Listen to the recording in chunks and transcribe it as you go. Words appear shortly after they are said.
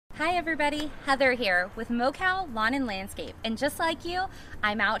Hi everybody, Heather here with MowCow Lawn and Landscape, and just like you,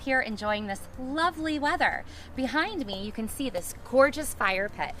 I'm out here enjoying this lovely weather. Behind me you can see this gorgeous fire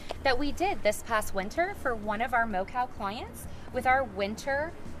pit that we did this past winter for one of our MowCow clients with our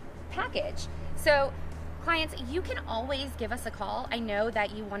winter package. So clients, you can always give us a call. I know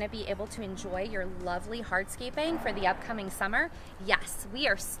that you want to be able to enjoy your lovely hardscaping for the upcoming summer. Yes, we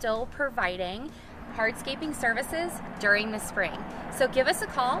are still providing hardscaping services during the spring. So give us a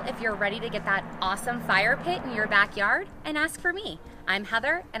call if you're ready to get that awesome fire pit in your backyard and ask for me. I'm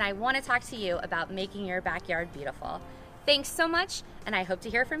Heather and I want to talk to you about making your backyard beautiful. Thanks so much and I hope to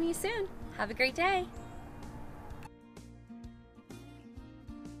hear from you soon. Have a great day.